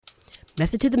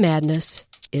Method to the Madness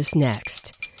is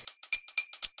next.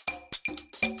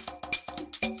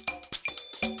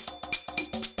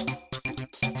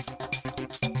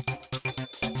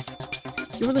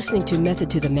 You're listening to Method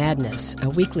to the Madness, a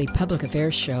weekly public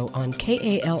affairs show on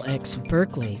KALX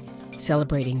Berkeley,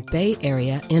 celebrating Bay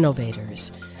Area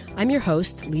innovators. I'm your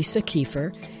host, Lisa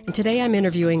Kiefer, and today I'm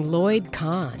interviewing Lloyd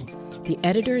Kahn, the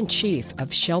editor-in-chief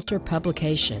of Shelter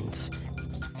Publications.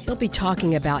 He'll be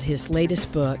talking about his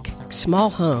latest book, Small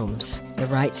Homes, The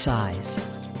Right Size.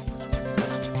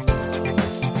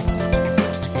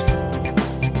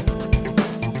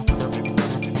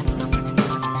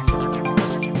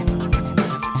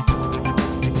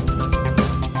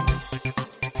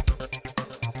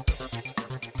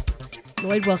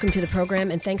 Lloyd, welcome to the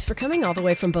program, and thanks for coming all the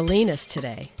way from Bolinas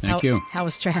today. Thank you. How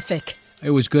was traffic? It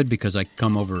was good because I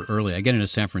come over early. I get into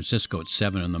San Francisco at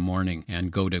 7 in the morning and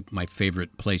go to my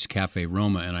favorite place, Cafe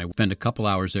Roma, and I spend a couple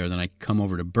hours there. Then I come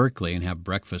over to Berkeley and have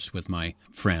breakfast with my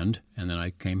friend, and then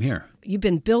I came here. You've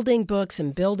been building books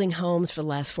and building homes for the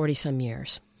last 40-some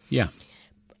years. Yeah.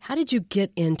 How did you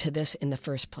get into this in the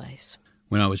first place?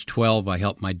 When I was 12, I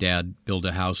helped my dad build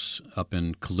a house up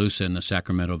in Colusa in the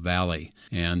Sacramento Valley,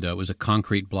 and it was a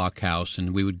concrete block house,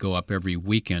 and we would go up every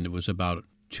weekend. It was about a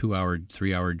 2-hour,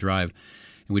 3-hour drive,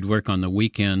 and we'd work on the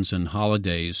weekends and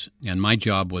holidays, and my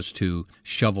job was to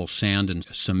shovel sand and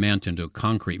cement into a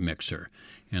concrete mixer,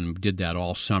 and did that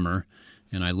all summer,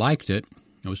 and I liked it.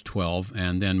 I was 12,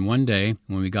 and then one day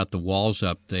when we got the walls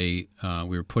up, we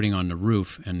were putting on the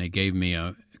roof, and they gave me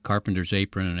a carpenter's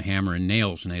apron and a hammer and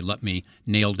nails, and they let me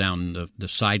nail down the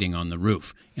siding on the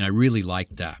roof, and I really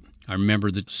liked that. I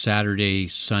remember the Saturday,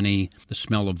 sunny, the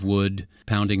smell of wood,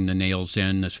 pounding the nails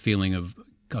in, this feeling of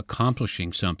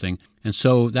accomplishing something. And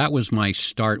so that was my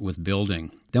start with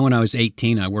building. Then when I was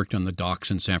 18, I worked on the docks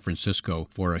in San Francisco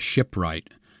for a shipwright.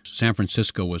 San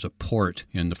Francisco was a port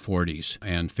in the 40s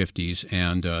and 50s,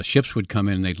 and ships would come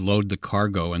in, they'd load the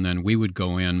cargo, and then we would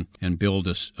go in and build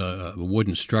a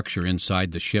wooden structure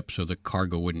inside the ship so the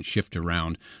cargo wouldn't shift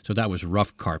around. So that was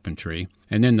rough carpentry.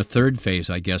 And then the third phase,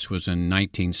 I guess, was in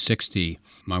 1960.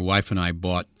 My wife and I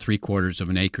bought 3/4 of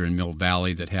an acre in Mill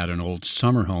Valley that had an old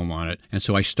summer home on it, and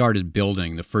so I started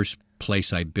building. The first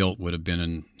place I built would have been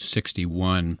in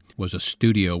 61, was a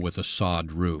studio with a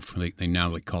sod roof. They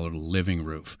now call it a living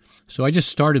roof. So I just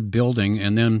started building,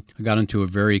 and then I got into a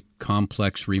very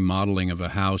complex remodeling of a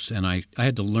house, and I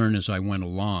had to learn as I went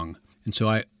along. And so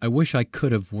I wish I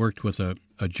could have worked with a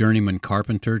journeyman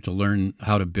carpenter to learn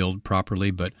how to build properly,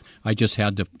 but I just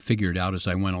had to figure it out as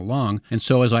I went along. And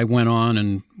so as I went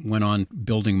on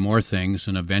building more things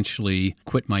and eventually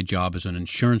quit my job as an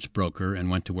insurance broker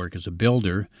and went to work as a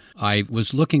builder, I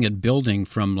was looking at building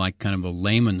from like kind of a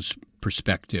layman's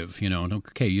perspective, and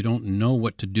okay, you don't know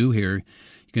what to do here.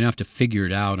 You're going to have to figure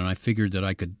it out. And I figured that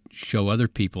I could show other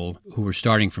people who were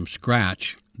starting from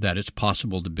scratch that it's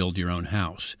possible to build your own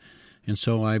house. And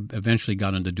so I eventually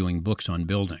got into doing books on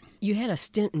building. You had a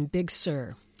stint in Big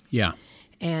Sur. Yeah.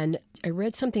 And I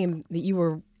read something that you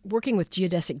were working with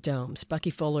geodesic domes, Bucky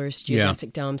Fuller's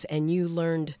geodesic domes, and you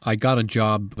learned... I got a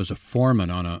job as a foreman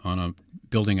on a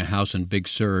building a house in Big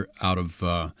Sur out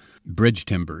of bridge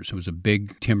timbers. It was a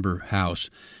big timber house.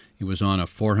 It was on a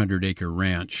 400-acre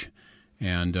ranch,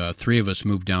 and 3 of us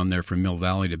moved down there from Mill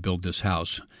Valley to build this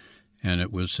house. And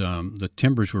it was the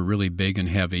timbers were really big and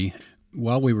heavy.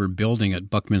 While we were building it,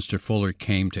 Buckminster Fuller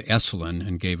came to Esalen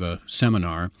and gave a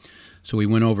seminar. So we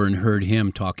went over and heard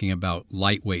him talking about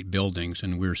lightweight buildings,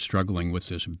 and we were struggling with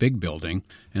this big building.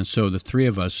 And so the 3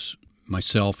 of us,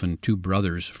 myself and 2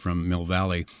 brothers from Mill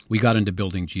Valley, we got into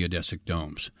building geodesic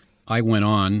domes. I went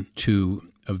on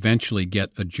to eventually get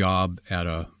a job at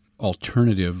an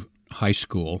alternative high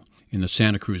school in the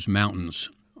Santa Cruz Mountains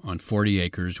on 40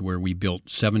 acres where we built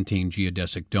 17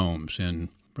 geodesic domes in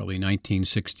probably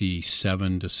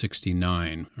 1967 to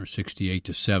 69 or 68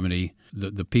 to 70.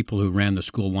 The people who ran the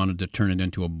school wanted to turn it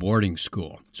into a boarding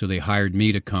school. So they hired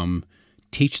me to come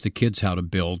teach the kids how to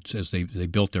build as they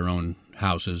built their own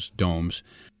houses, domes.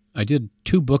 I did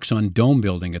 2 books on dome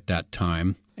building at that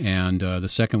time, and the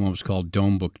second one was called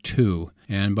Dome Book 2.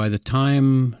 And by the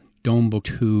time Dome Book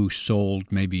 2 sold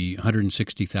maybe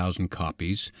 160,000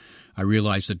 copies, I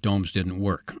realized that domes didn't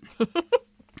work.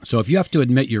 So if you have to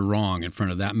admit you're wrong in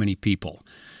front of that many people,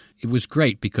 it was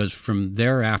great because from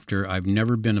thereafter, I've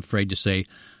never been afraid to say,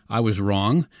 I was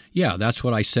wrong. Yeah, that's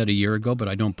what I said a year ago, but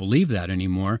I don't believe that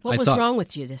anymore. What was wrong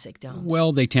with geodesic domes?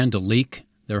 Well, they tend to leak.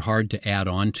 They're hard to add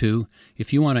on to.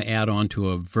 If you want to add on to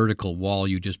a vertical wall,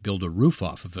 you just build a roof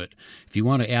off of it. If you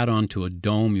want to add on to a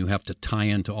dome, you have to tie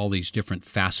into all these different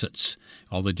facets,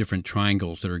 all the different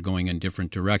triangles that are going in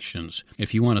different directions.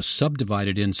 If you want to subdivide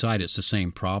it inside, it's the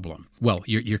same problem. Well,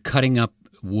 you're cutting up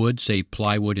wood, say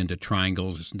plywood, into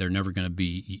triangles. They're never going to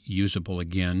be usable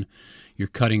again. You're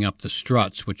cutting up the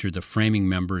struts, which are the framing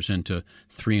members, into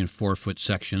 3 and 4 foot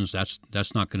sections.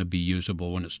 That's not going to be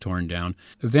usable when it's torn down.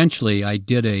 Eventually, I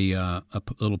did a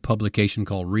little publication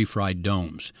called Refried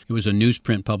Domes. It was a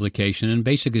newsprint publication, and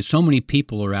basically so many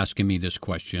people are asking me this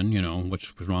question,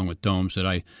 what's wrong with domes, that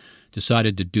I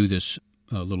decided to do this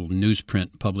little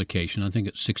newsprint publication. I think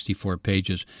it's 64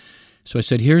 pages. So I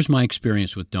said, here's my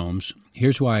experience with domes.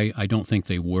 Here's why I don't think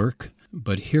they work.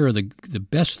 But here are the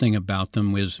best thing about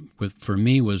them for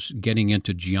me was getting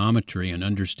into geometry and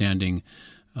understanding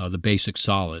the basic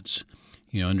solids,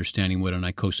 understanding what an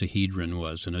icosahedron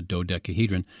was and a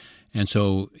dodecahedron. And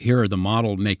so here are the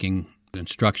model making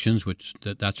instructions, which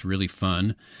that's really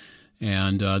fun.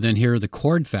 And then here are the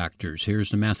chord factors.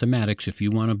 Here's the mathematics if you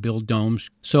want to build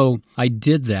domes. So I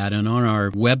did that, and on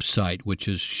our website, which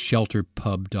is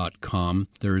shelterpub.com,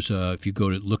 there's if you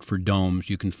go to look for domes,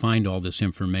 you can find all this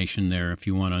information there if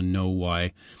you want to know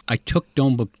why. I took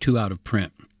Dome Book 2 out of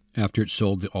print after it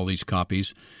sold all these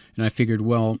copies, and I figured,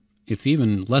 well, if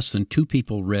even less than 2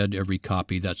 people read every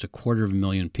copy, that's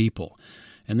 250,000 people.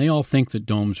 And they all think that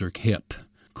domes are hip,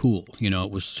 cool. It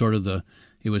was sort of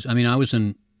I was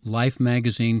in Life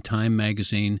magazine, Time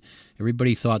magazine.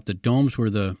 Everybody thought that domes were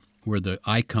the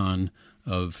icon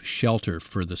of shelter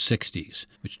for the 60s,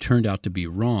 which turned out to be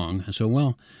wrong. And so,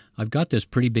 well, I've got this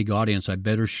pretty big audience. I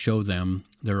better show them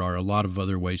there are a lot of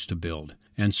other ways to build.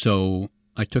 And so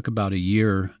I took about a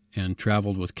year and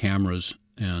traveled with cameras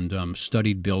and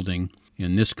studied building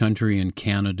in this country, in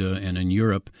Canada, and in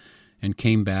Europe, and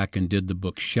came back and did the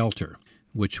book Shelter,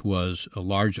 which was a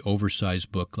large,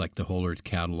 oversized book like the Whole Earth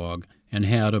Catalog, and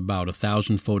had about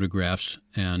 1,000 photographs,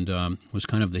 and was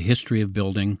kind of the history of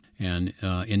building and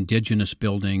indigenous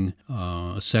building,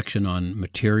 a section on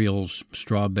materials,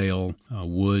 straw bale,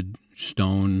 wood,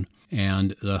 stone.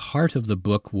 And the heart of the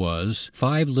book was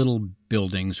 5 little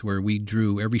buildings where we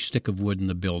drew every stick of wood in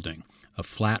the building: a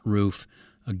flat roof,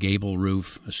 a gable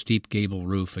roof, a steep gable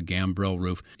roof, a gambrel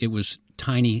roof. It was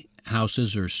tiny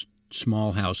houses or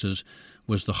small houses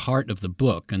was the heart of the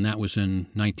book, and that was in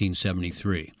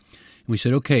 1973. We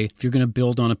said, okay, if you're going to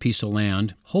build on a piece of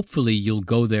land, hopefully you'll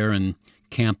go there and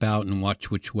camp out and watch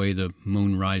which way the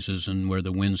moon rises and where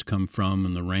the winds come from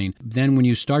and the rain. Then when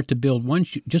you start to build,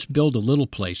 just build a little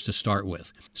place to start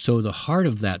with. So the heart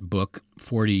of that book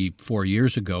 44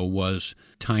 years ago was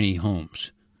tiny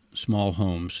homes, small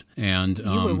homes. And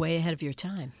you were way ahead of your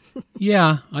time.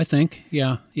 Yeah, I think.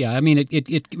 Yeah. I mean,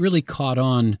 it really caught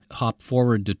on, hop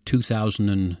forward to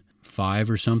 2005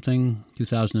 or something,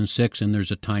 2006, and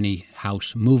there's a tiny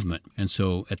house movement. And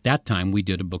so at that time, we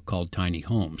did a book called Tiny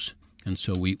Homes. And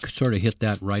so we sort of hit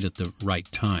that right at the right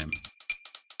time.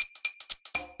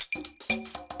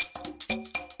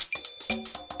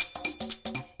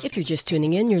 If you're just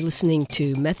tuning in, you're listening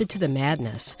to Method to the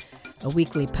Madness, a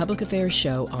weekly public affairs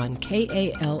show on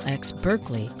KALX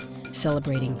Berkeley,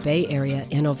 celebrating Bay Area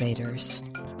innovators.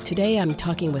 Today I'm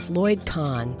talking with Lloyd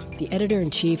Kahn, the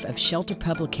editor-in-chief of Shelter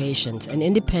Publications, an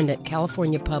independent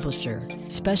California publisher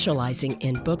specializing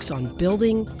in books on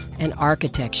building and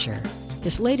architecture.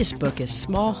 His latest book is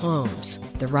Small Homes,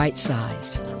 The Right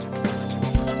Size.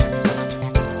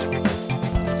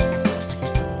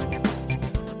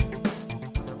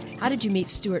 How did you meet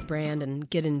Stuart Brand and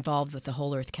get involved with the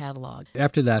Whole Earth Catalog?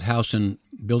 After that house and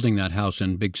building that house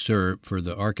in Big Sur for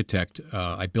the architect,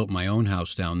 I built my own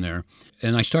house down there.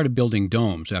 And I started building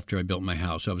domes after I built my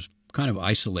house. I was kind of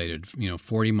isolated,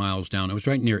 40 miles down. I was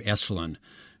right near Esalen,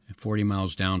 40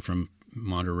 miles down from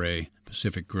Monterey,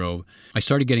 Pacific Grove. I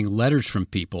started getting letters from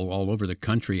people all over the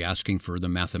country asking for the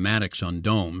mathematics on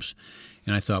domes.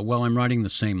 And I thought, well, I'm writing the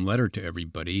same letter to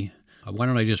everybody. Why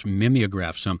don't I just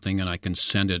mimeograph something and I can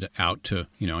send it out to,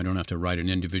 I don't have to write an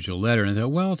individual letter. And I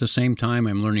thought, well, at the same time,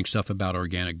 I'm learning stuff about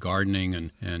organic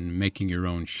gardening and making your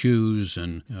own shoes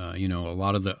and, a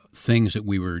lot of the things that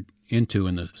we were into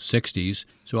in the 60s.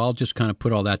 So I'll just kind of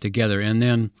put all that together. And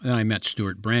then I met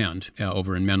Stuart Brand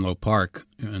over in Menlo Park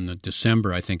in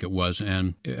December, I think it was,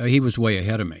 and he was way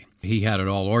ahead of me. He had it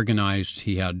all organized.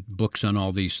 He had books on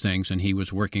all these things, and he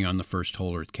was working on the first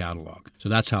Whole Earth Catalog. So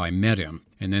that's how I met him.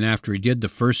 And then after he did the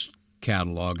first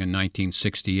catalog in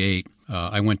 1968,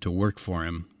 I went to work for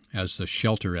him as the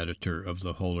shelter editor of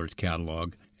the Whole Earth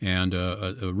Catalog. And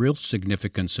a real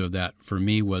significance of that for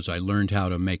me was I learned how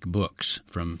to make books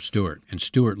from Stuart. And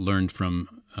Stuart learned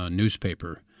from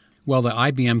newspaper. Well, the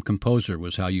IBM Composer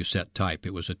was how you set type.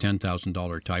 It was a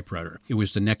 $10,000 typewriter. It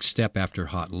was the next step after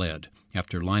hot lead,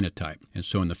 after linotype. And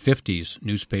so in the 50s,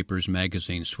 newspapers,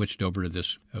 magazines switched over to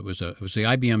this. It was the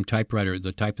IBM typewriter,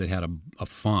 the type that had a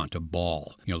font, a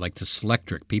ball, like the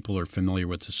Selectric. People are familiar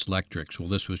with the Selectrics. Well,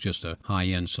 this was just a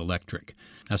high-end Selectric.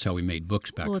 That's how we made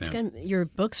books back then. Your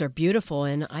books are beautiful,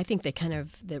 and I think they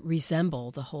that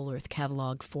resemble the Whole Earth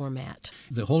Catalog format.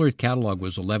 The Whole Earth Catalog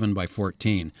was 11 by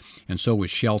 14, and so was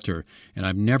Shelter. And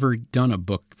I've never done a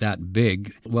book that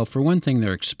big. Well, for one thing,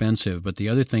 they're expensive, but the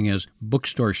other thing is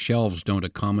bookstore shelves don't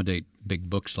accommodate big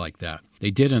books like that.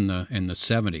 They did in the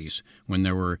 70s when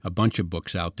there were a bunch of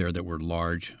books out there that were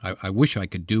large. I wish I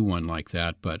could do one like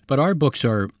that, but our books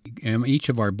each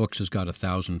of our books has got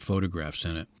 1,000 photographs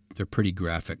in it. They're pretty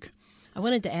graphic. I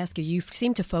wanted to ask you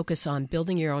seem to focus on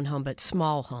building your own home, but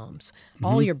small homes. Mm-hmm.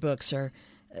 All your books are,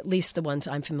 at least the ones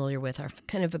I'm familiar with, are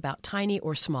kind of about tiny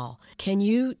or small. Can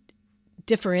you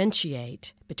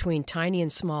differentiate between tiny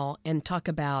and small and talk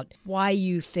about why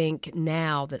you think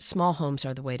now that small homes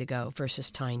are the way to go versus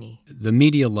tiny? The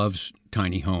media loves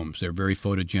tiny homes. They're very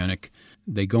photogenic.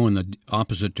 They go in the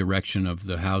opposite direction of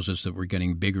the houses that were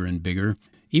getting bigger and bigger.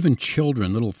 Even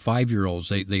children, little 5-year-olds,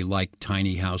 they like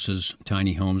tiny houses,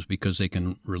 tiny homes because they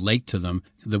can relate to them.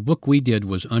 The book we did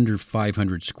was under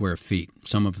 500 square feet.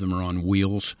 Some of them are on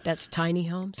wheels. That's tiny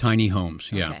homes? Tiny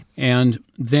homes, yeah. Okay. And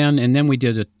then we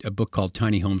did a book called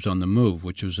Tiny Homes on the Move,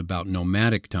 which was about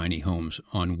nomadic tiny homes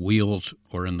on wheels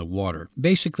or in the water.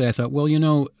 Basically, I thought, well,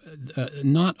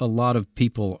 not a lot of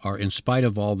people are, in spite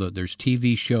of there's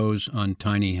TV shows on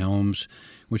tiny homes,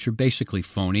 which are basically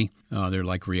phony. They're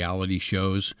like reality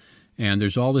shows. And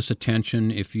there's all this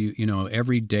attention. If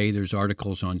every day there's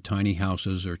articles on tiny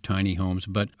houses or tiny homes,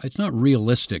 but it's not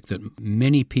realistic that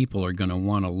many people are going to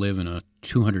want to live in a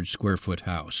 200 square foot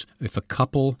house. If a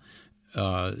couple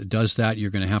does that, you're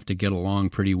going to have to get along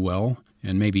pretty well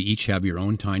and maybe each have your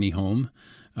own tiny home.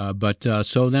 So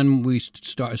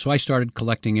I started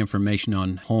collecting information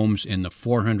on homes in the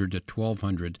 400 to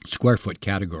 1,200 square foot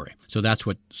category. So that's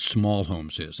what small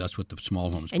homes is. That's what the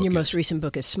small homes book is. And your most recent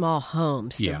book is Small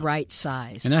Homes, the right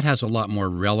size. And that has a lot more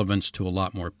relevance to a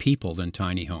lot more people than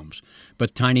tiny homes.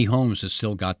 But tiny homes has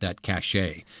still got that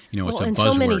cachet. It's a buzzword. And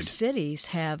so many cities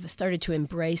have started to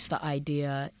embrace the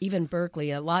idea, even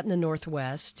Berkeley, a lot in the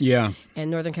Northwest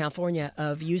and Northern California,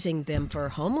 of using them for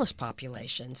homeless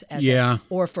populations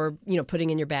or for putting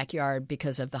in your backyard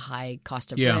because of the high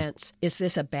cost of rents. Is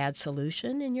this a bad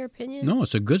solution in your opinion? No,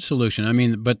 it's a good solution. I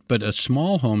mean, but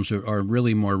small homes are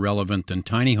really more relevant than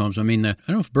tiny homes. I mean, I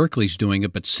don't know if Berkeley's doing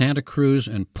it, but Santa Cruz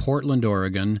and Portland,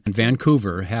 Oregon, and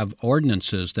Vancouver have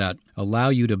ordinances that allow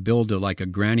you to build a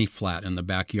granny flat in the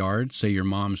backyard. Say your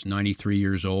mom's 93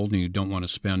 years old and you don't want to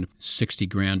spend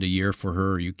 $60,000 a year for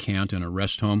her, or you can't in a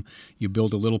rest home. You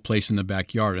build a little place in the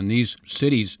backyard. And these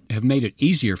cities have made it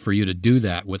easier for you to do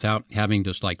that without having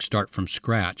to start from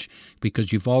scratch,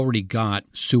 because you've already got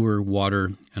sewer,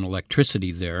 water, and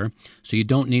electricity there. So you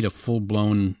don't need a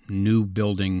full-blown new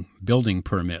building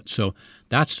permit. So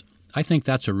I think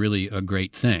that's a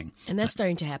great thing. And that's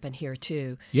starting to happen here,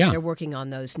 too. Yeah. They're working on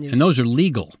those new... And those are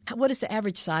legal. What is the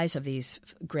average size of these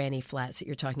granny flats that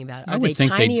you're talking about? Are they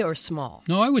tiny or small?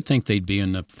 No, I would think they'd be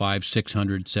in the 500,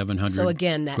 600, 700 So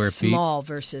again, square that's feet. Small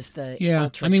versus the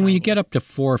ultra I mean, tiny. when you get up to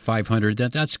 400 or 500,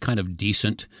 that's kind of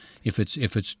decent. If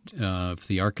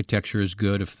the architecture is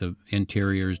good, if the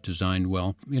interior is designed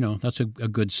well, that's a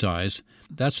good size.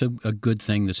 That's a good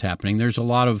thing that's happening. There's a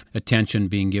lot of attention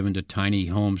being given to tiny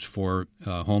homes for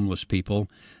homeless people.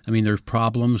 I mean, there's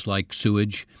problems like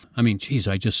sewage. I mean, geez,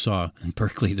 I just saw in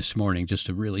Berkeley this morning just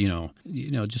to really,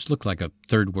 just look like a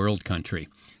third world country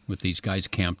with these guys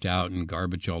camped out and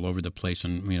garbage all over the place.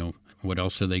 And, what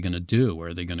else are they going to do? Where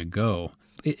are they going to go?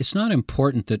 It's not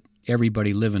important that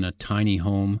everybody live in a tiny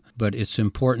home, but it's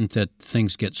important that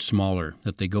things get smaller,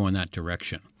 that they go in that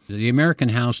direction.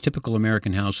 The typical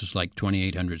American house is like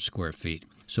 2,800 square feet.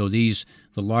 So the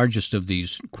largest of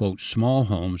these, quote, small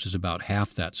homes is about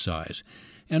half that size.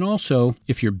 And also,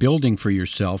 if you're building for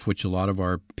yourself, which a lot of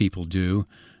our people do,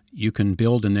 you can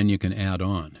build and then you can add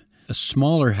on. A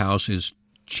smaller house is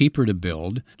cheaper to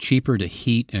build, cheaper to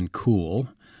heat and cool,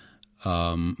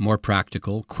 more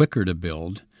practical, quicker to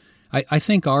build. I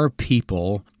think our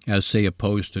people, as say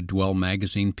opposed to Dwell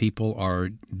magazine people, are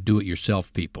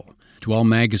do-it-yourself people. Dwell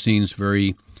magazine's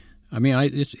very,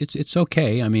 it's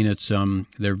okay. I mean,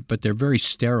 they're very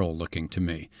sterile looking to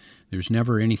me. There's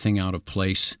never anything out of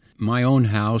place. my own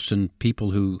house and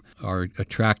people who are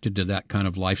attracted to that kind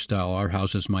of lifestyle, our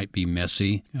houses might be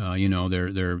messy.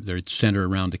 They're centered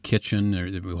around the kitchen.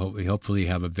 We hopefully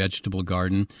have a vegetable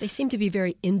garden. They seem to be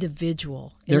very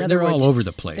individual. They're all over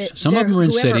the place. Some of them are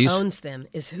in cities. Whoever owns them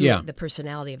is the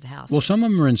personality of the house. Well, some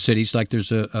of them are in cities. Like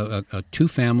there's two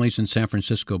families in San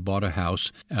Francisco bought a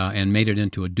house and made it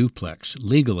into a duplex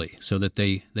legally so that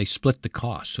they split the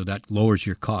cost. So that lowers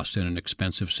your cost in an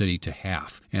expensive city to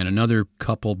half. And another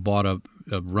couple bought a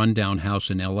rundown house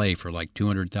in L.A. for like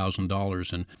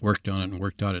 $200,000 and worked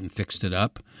on it and fixed it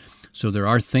up. So there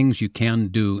are things you can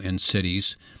do in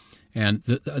cities. And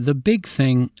the big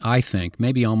thing, I think,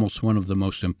 maybe almost one of the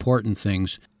most important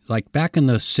things, like back in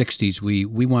the 60s,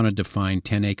 we wanted to find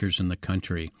 10 acres in the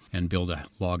country and build a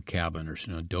log cabin or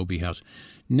an adobe house.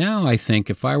 Now I think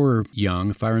if I were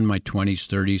young, if I were in my 20s,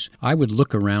 30s, I would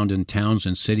look around in towns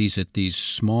and cities at these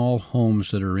small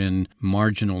homes that are in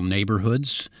marginal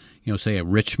neighborhoods, say at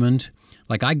Richmond.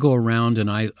 Like I go around and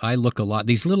I look a lot.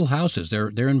 These little houses,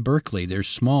 they're in Berkeley. They're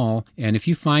small. And if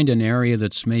you find an area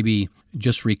that's maybe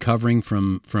just recovering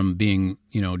from being,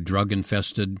 drug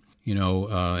infested,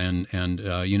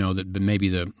 that maybe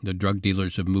the drug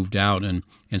dealers have moved out. And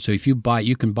so if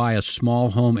you can buy a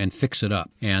small home and fix it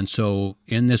up. And so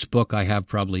in this book, I have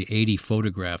probably 80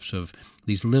 photographs of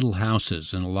these little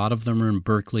houses, and a lot of them are in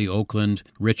Berkeley, Oakland,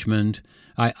 Richmond.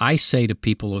 I say to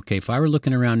people, okay, if I were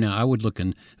looking around now, I would look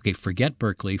forget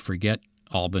Berkeley, forget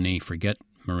Albany, forget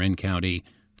Marin County,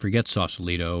 forget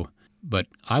Sausalito, but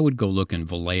I would go look in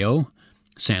Vallejo,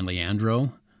 San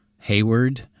Leandro,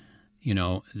 Hayward,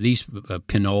 these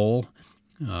Pinole,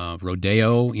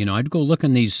 Rodeo. I'd go look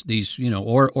in these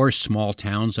or small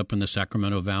towns up in the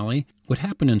Sacramento Valley. What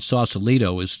happened in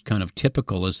Sausalito is kind of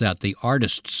typical, is that the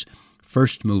artists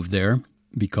first moved there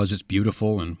because it's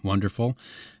beautiful and wonderful,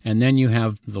 and then you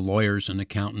have the lawyers and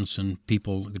accountants and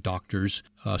people, doctors,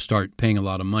 start paying a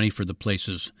lot of money for the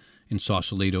places in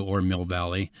Sausalito or Mill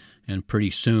Valley, and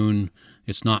pretty soon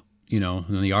it's not,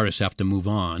 then the artists have to move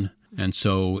on, and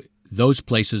so those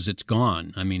places, it's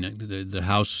gone. I mean,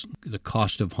 the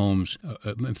cost of homes,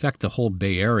 in fact, the whole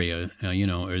Bay Area,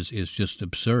 is just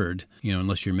absurd,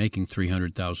 unless you're making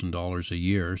 $300,000 a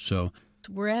year. So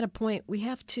we're at a point we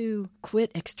have to quit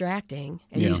extracting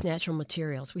and use natural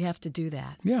materials. We have to do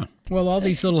that. Yeah. Well, all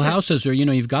these little houses are,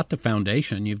 you've got the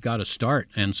foundation, you've got to start.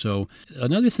 And so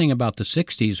another thing about the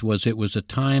 60s was it was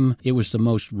the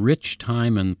most rich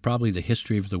time in probably the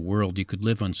history of the world. You could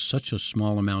live on such a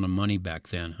small amount of money back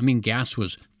then. I mean, gas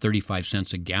was 35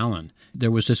 cents a gallon.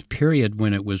 There was this period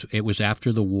when it was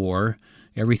after the war.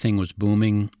 Everything was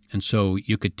booming, and so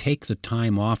you could take the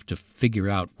time off to figure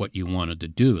out what you wanted to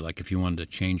do, like if you wanted to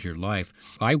change your life.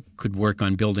 I could work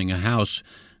on building a house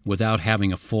without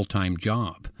having a full-time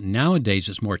job. Nowadays,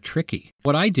 it's more tricky.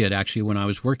 What I did, actually, when I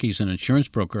was working as an insurance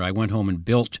broker, I went home and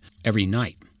built every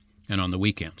night and on the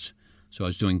weekends. So I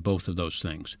was doing both of those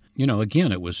things.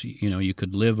 Again, it was, you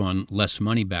could live on less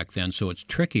money back then, so it's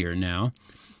trickier now.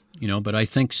 But I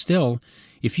think still,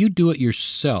 if you do it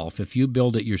yourself, if you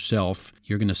build it yourself,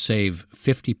 you're going to save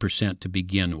 50% to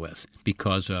begin with,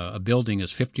 because a building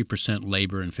is 50%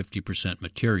 labor and 50%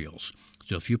 materials.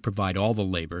 So if you provide all the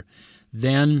labor,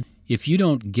 then if you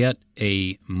don't get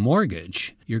a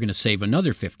mortgage, you're going to save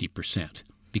another 50%,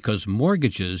 because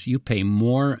mortgages, you pay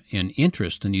more in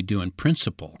interest than you do in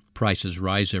principal. Prices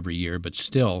rise every year, but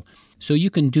still. So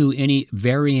you can do any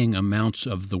varying amounts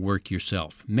of the work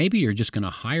yourself. Maybe you're just going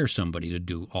to hire somebody to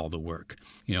do all the work,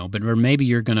 or maybe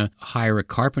you're going to hire a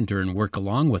carpenter and work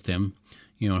along with him,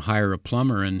 hire a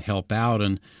plumber and help out.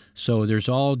 And so there's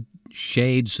all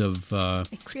shades of...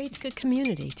 It creates good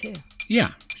community, too.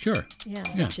 Yeah, sure. Yeah,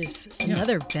 which is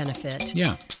another benefit.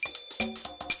 Yeah.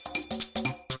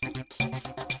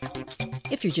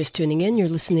 If you're just tuning in, you're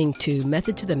listening to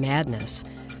Method to the Madness,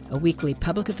 a weekly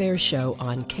public affairs show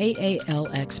on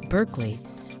KALX Berkeley,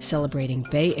 celebrating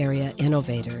Bay Area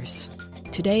innovators.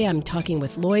 Today I'm talking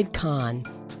with Lloyd Kahn.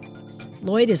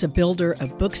 Lloyd is a builder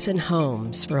of books and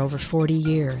homes for over 40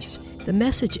 years. The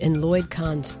message in Lloyd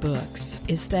Kahn's books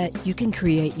is that you can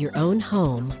create your own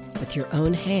home with your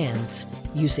own hands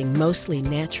using mostly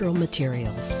natural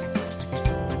materials.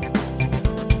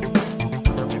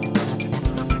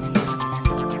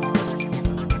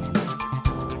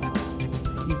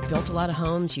 Built a lot of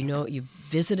homes, you've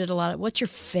visited a lot. What's your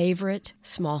favorite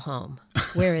small home?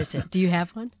 Where is it? Do you have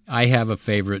one? I have a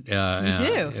favorite. You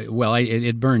do? Well,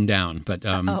 it burned down, but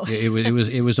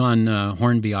it was on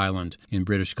Hornby Island in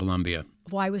British Columbia.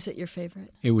 Why was it your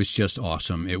favorite? It was just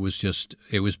awesome. It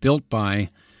was built by,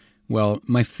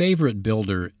 my favorite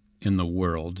builder in the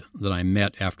world that I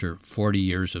met after 40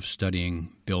 years of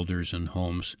studying builders and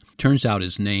homes. Turns out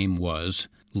his name was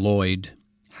Lloyd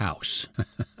House.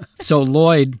 So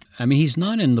Lloyd, he's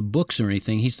not in the books or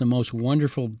anything. He's the most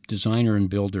wonderful designer and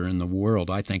builder in the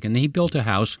world, I think. And he built a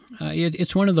house.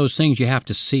 It's one of those things you have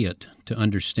to see it to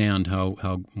understand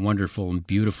how wonderful and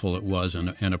beautiful it was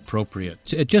and appropriate.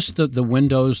 Just the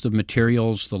windows, the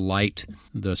materials, the light,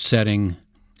 the setting.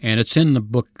 And it's in the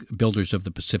book Builders of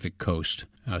the Pacific Coast.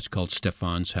 It's called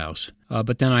Stefan's House.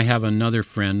 But then I have another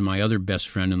friend, my other best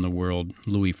friend in the world,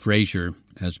 Louis Frazier,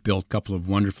 has built a couple of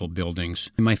wonderful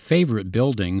buildings. My favorite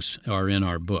buildings are in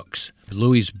our books.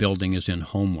 Louis' building is in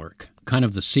Homework, kind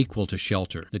of the sequel to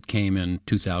Shelter that came in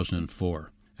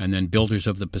 2004. And then Builders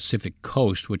of the Pacific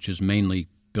Coast, which is mainly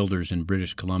builders in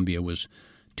British Columbia, was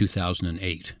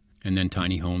 2008. And then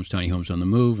Tiny Homes on the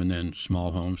Move, and then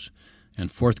Small Homes. And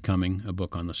forthcoming, a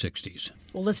book on the 60s.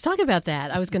 Well, let's talk about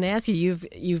that. I was going to ask you,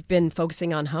 you've been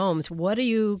focusing on homes. What are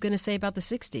you going to say about the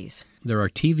 60s? There are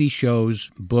TV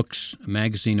shows, books,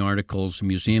 magazine articles,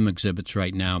 museum exhibits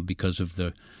right now because of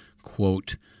the,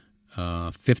 quote,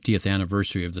 50th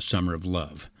anniversary of the Summer of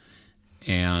Love.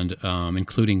 And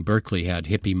including Berkeley had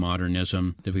hippie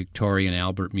modernism. The Victoria and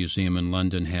Albert Museum in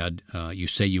London had You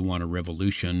Say You Want a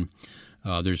Revolution.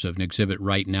 There's an exhibit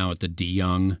right now at the De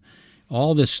Young.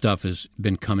 All this stuff has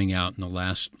been coming out in the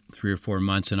last 3 or 4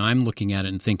 months, and I'm looking at it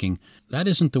and thinking, that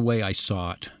isn't the way I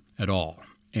saw it at all.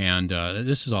 And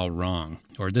this is all wrong.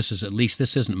 Or this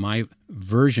isn't my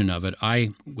version of it.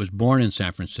 I was born in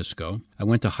San Francisco. I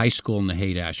went to high school in the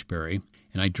Haight-Ashbury,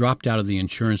 and I dropped out of the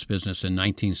insurance business in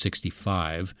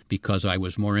 1965 because I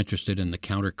was more interested in the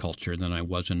counterculture than I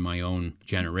was in my own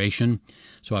generation.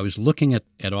 So I was looking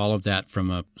at all of that from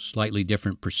a slightly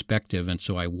different perspective, and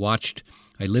so I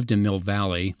lived in Mill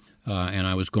Valley, and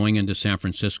I was going into San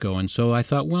Francisco, and so I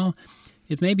thought, well,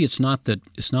 it's not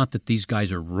that these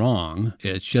guys are wrong.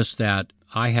 It's just that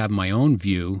I have my own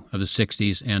view of the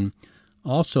 60s, and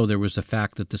also there was the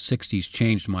fact that the 60s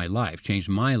changed my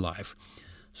life.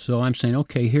 So I'm saying,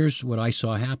 okay, here's what I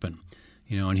saw happen,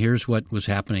 and here's what was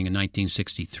happening in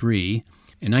 1963.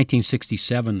 In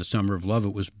 1967, the Summer of Love,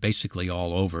 it was basically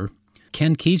all over.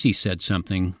 Ken Kesey said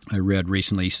something I read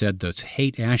recently. He said that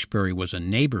Haight-Ashbury was a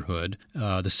neighborhood.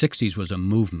 The 60s was a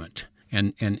movement.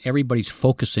 And everybody's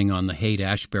focusing on the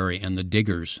Haight-Ashbury and the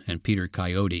Diggers and Peter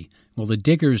Coyote. Well, the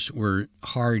Diggers were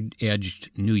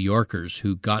hard-edged New Yorkers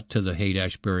who got to the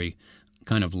Haight-Ashbury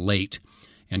kind of late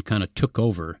and kind of took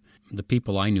over. The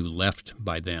people I knew left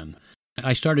by then.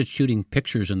 I started shooting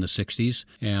pictures in the 60s,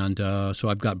 and so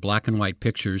I've got black and white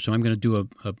pictures. So I'm going to do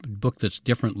a book that's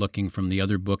different looking from the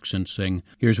other books and saying,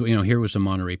 here was the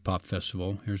Monterey Pop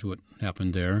Festival. Here's what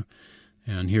happened there.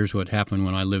 And here's what happened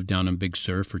when I lived down in Big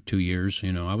Sur for 2 years.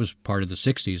 I was part of the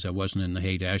 60s. I wasn't in the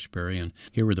Haight-Ashbury, and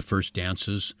here were the first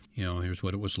dances. Here's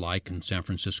what it was like in San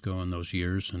Francisco in those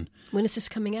years. And when is this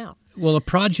coming out? Well, a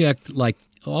project like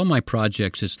all my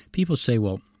projects is people say,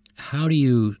 well, how do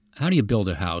you build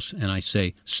a house? And I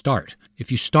say, start.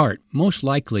 If you start, most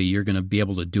likely you're going to be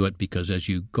able to do it because as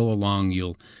you go along,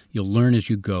 you'll learn as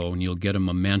you go and you'll get a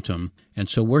momentum. And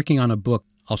so working on a book,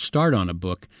 I'll start on a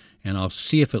book and I'll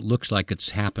see if it looks like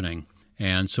it's happening.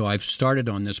 And so I've started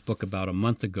on this book about a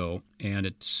month ago, and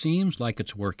it seems like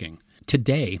it's working.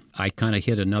 Today, I kind of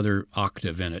hit another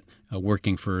octave in it,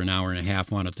 working for an hour and a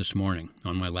half on it this morning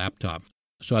on my laptop.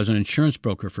 So I was an insurance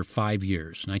broker for 5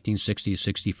 years, 1960 to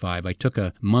 65. I took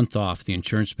a month off the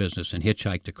insurance business and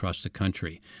hitchhiked across the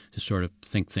country to sort of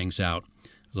think things out,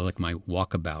 like my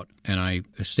walkabout. And I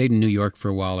stayed in New York for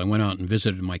a while. I went out and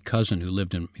visited my cousin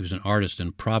he was an artist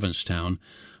in Provincetown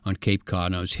on Cape Cod.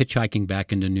 And I was hitchhiking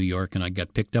back into New York, and I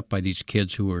got picked up by these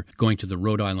kids who were going to the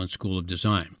Rhode Island School of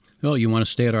Design. Well, you want to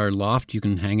stay at our loft? You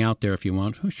can hang out there if you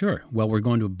want. Oh, sure. Well, we're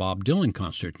going to a Bob Dylan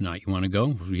concert tonight. You want to go?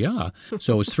 Well, yeah.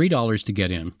 So it was $3 to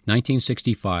get in.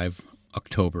 1965,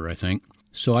 October, I think.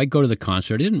 So I go to the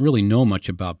concert. I didn't really know much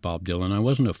about Bob Dylan. I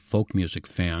wasn't a folk music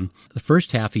fan. The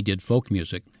first half he did folk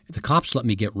music. The cops let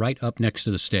me get right up next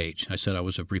to the stage. I said I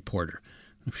was a reporter.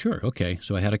 Sure, okay.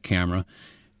 So I had a camera.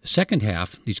 The second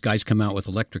half, these guys come out with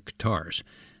electric guitars.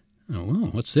 Oh, well,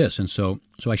 what's this? And so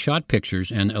I shot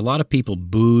pictures, and a lot of people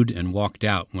booed and walked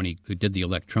out when he did the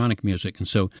electronic music. And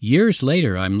so years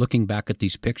later, I'm looking back at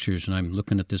these pictures, and I'm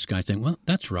looking at this guy saying, well,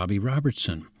 that's Robbie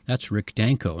Robertson. That's Rick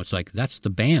Danko. It's like, that's the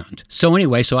band. So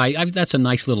anyway, that's a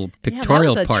nice little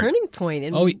pictorial part. Yeah, that was a turning point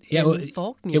in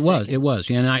folk music. It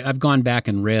was. And I've gone back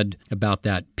and read about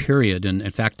that period. And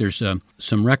in fact, there's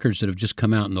some records that have just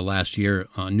come out in the last year,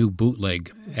 new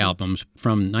bootleg albums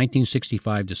from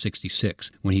 1965 to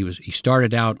 66, when he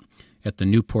started out at the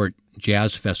Newport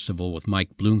jazz festival with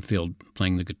Mike Bloomfield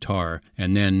playing the guitar,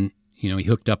 and then he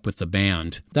hooked up with the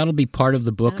band. That'll be part of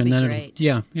the book. That'll and be then great.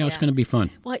 It's going to be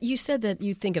fun. Well, you said that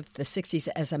you think of the 60s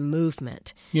as a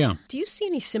movement. Yeah. Do you see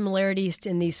any similarities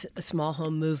in these small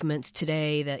home movements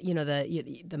today that,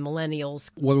 the millennials?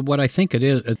 Well, what I think it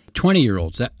is,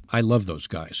 20-year-olds, I love those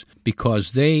guys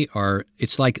because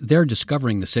it's like they're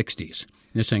discovering the 60s. And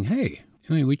they're saying, hey,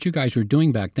 what you guys were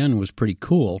doing back then was pretty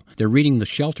cool. They're reading the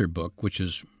Shelter book, which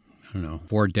is,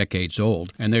 4 decades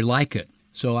old, and they like it.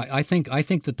 So I think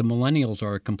that the millennials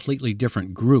are a completely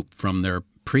different group from their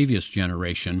previous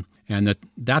generation, and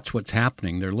that's what's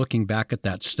happening. They're looking back at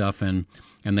that stuff, and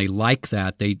they like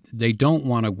that. They don't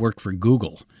want to work for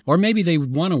Google. Or maybe they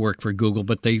want to work for Google,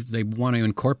 but they want to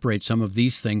incorporate some of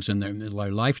these things in their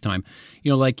lifetime.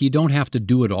 Like you don't have to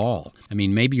do it all. I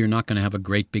mean, maybe you're not going to have a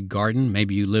great big garden.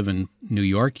 Maybe you live in New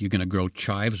York. You're going to grow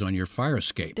chives on your fire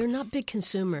escape. They're not big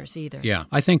consumers either. Yeah,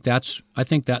 I think that's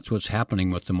what's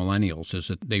happening with the millennials is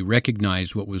that they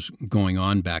recognize what was going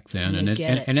on back then,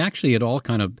 and actually it all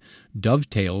kind of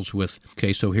dovetails with.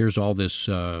 Okay, so here's all this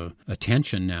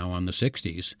attention now on the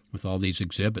 '60s with all these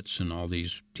exhibits and all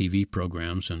these TV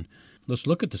programs, and let's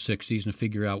look at the 60s and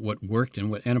figure out what worked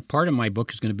and a part of my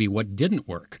book is going to be what didn't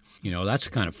work. That's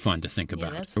kind of fun to think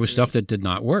about. There was stuff that did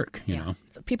not work, you know.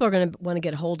 People are going to want to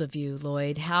get a hold of you,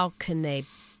 Lloyd. How can they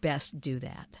best do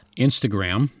that?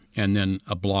 Instagram, and then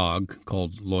a blog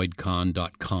called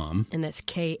LloydKahn.com. And that's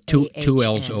K-A-H-N. Two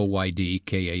L's O-Y-D,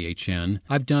 K-A-H-N.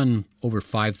 I've done over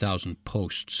 5,000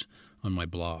 posts on my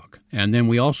blog. And then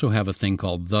we also have a thing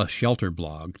called The Shelter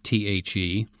Blog,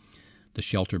 T-H-E, The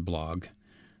Shelter Blog.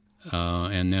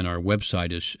 And then our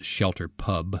website is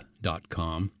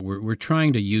shelterpub.com. We're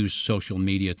trying to use social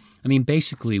media. I mean,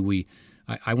 basically,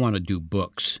 I want to do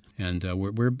books, and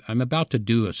I'm about to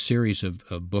do a series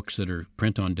of books that are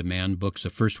print-on-demand books.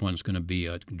 The first one's going to be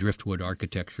driftwood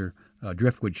architecture,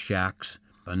 driftwood shacks,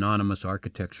 anonymous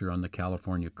architecture on the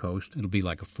California coast. It'll be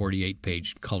like a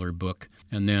 48-page color book.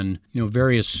 And then,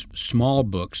 various small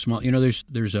books.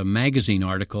 There's a magazine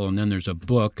article, and then there's a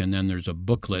book, and then there's a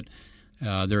booklet.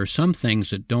 There are some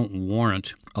things that don't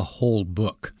warrant a whole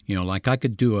book. Like I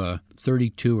could do a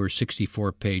 32 or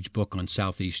 64-page book on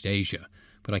Southeast Asia,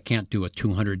 but I can't do a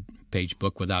 200-page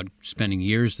book without spending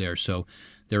years there. So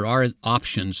there are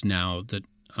options now that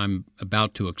I'm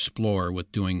about to explore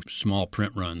with doing small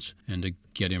print runs and to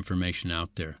get information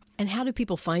out there. And how do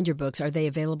people find your books? Are they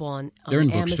available on they're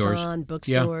in Amazon,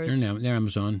 bookstores? Yeah, they're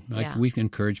Amazon. Yeah. We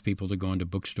encourage people to go into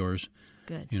bookstores.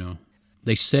 Good.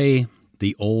 They say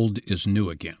the old is new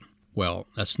again. Well,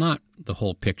 that's not the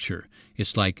whole picture.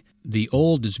 It's like the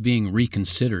old is being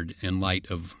reconsidered in light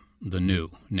of the new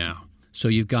now. So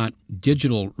you've got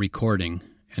digital recording,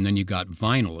 and then you've got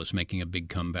vinyl is making a big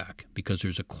comeback because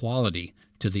there's a quality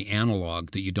to the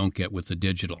analog that you don't get with the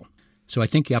digital. So I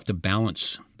think you have to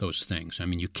balance those things. I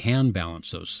mean, you can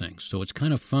balance those things. So it's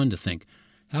kind of fun to think,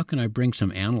 how can I bring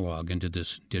some analog into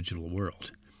this digital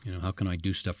world? How can I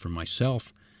do stuff for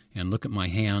myself and look at my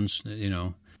hands,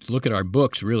 look at our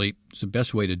books, really, it's the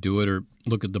best way to do it, or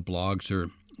look at the blogs or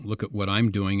look at what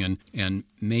I'm doing and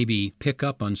maybe pick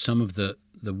up on some of the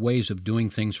ways of doing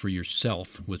things for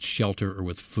yourself with shelter or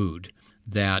with food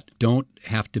that don't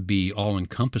have to be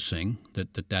all-encompassing,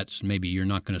 that's maybe you're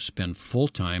not going to spend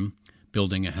full-time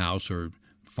building a house or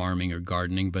farming or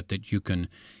gardening, but that you can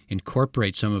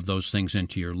incorporate some of those things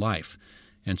into your life.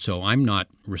 And so I'm not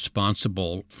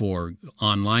responsible for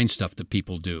online stuff that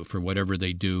people do, for whatever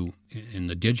they do in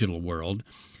the digital world.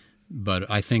 But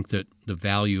I think that the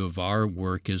value of our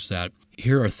work is that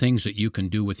here are things that you can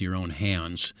do with your own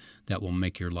hands that will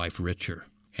make your life richer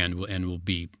and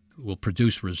will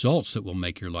produce results that will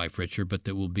make your life richer, but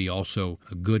that will be also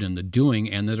good in the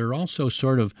doing and that are also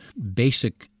sort of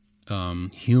basic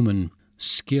human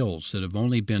skills that have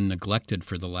only been neglected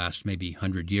for the last maybe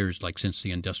 100 years, like since the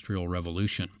Industrial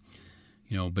Revolution.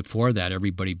 Before that,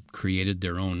 everybody created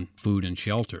their own food and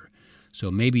shelter. So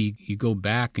maybe you go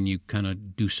back and you kind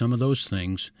of do some of those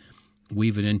things,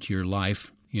 weave it into your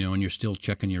life, and you're still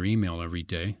checking your email every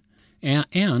day.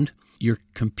 And your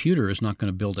computer is not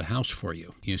going to build a house for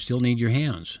you. You still need your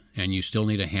hands, and you still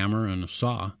need a hammer and a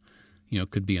saw.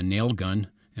 It could be a nail gun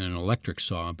and an electric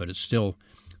saw, but it's still...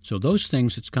 So those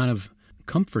things, it's kind of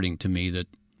comforting to me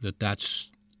that's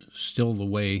still the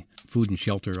way food and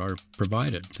shelter are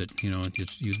provided, that, you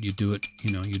do it,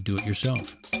 you do it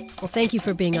yourself. Well, thank you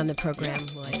for being on the program,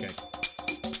 Lloyd. Okay.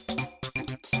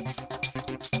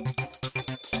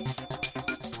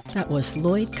 That was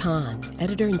Lloyd Kahn,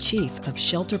 Editor-in-Chief of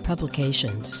Shelter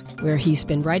Publications, where he's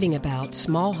been writing about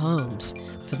small homes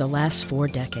for the last 4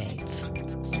 decades.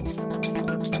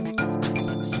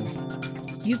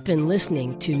 You've been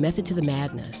listening to Method to the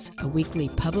Madness, a weekly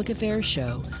public affairs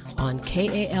show on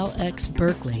KALX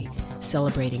Berkeley,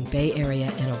 celebrating Bay Area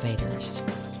innovators.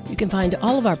 You can find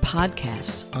all of our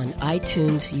podcasts on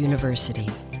iTunes University.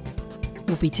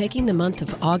 We'll be taking the month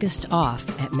of August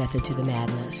off at Method to the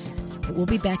Madness, but we'll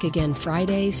be back again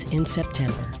Fridays in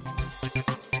September.